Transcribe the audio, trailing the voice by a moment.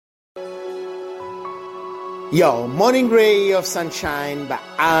Your morning ray of sunshine by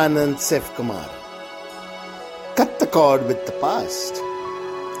Anand Sivkumar. Cut the cord with the past.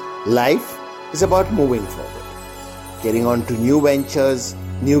 Life is about moving forward, getting on to new ventures,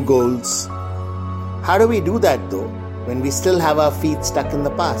 new goals. How do we do that though, when we still have our feet stuck in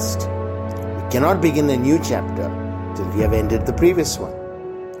the past? We cannot begin a new chapter till we have ended the previous one.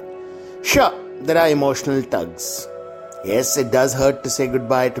 Sure, there are emotional tugs. Yes, it does hurt to say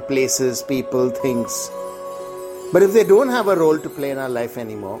goodbye to places, people, things. But if they don't have a role to play in our life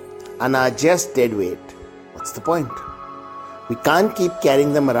anymore and are just dead weight, what's the point? We can't keep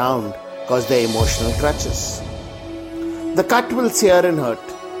carrying them around because they're emotional crutches. The cut will sear and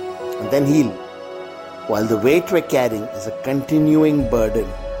hurt and then heal, while the weight we're carrying is a continuing burden,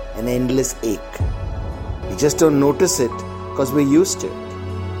 an endless ache. We just don't notice it because we're used to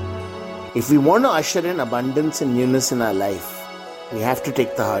it. If we want to usher in abundance and newness in our life, we have to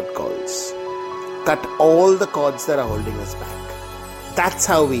take the hard calls. Cut all the cords that are holding us back. That's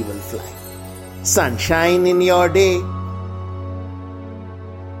how we will fly. Sunshine in your day.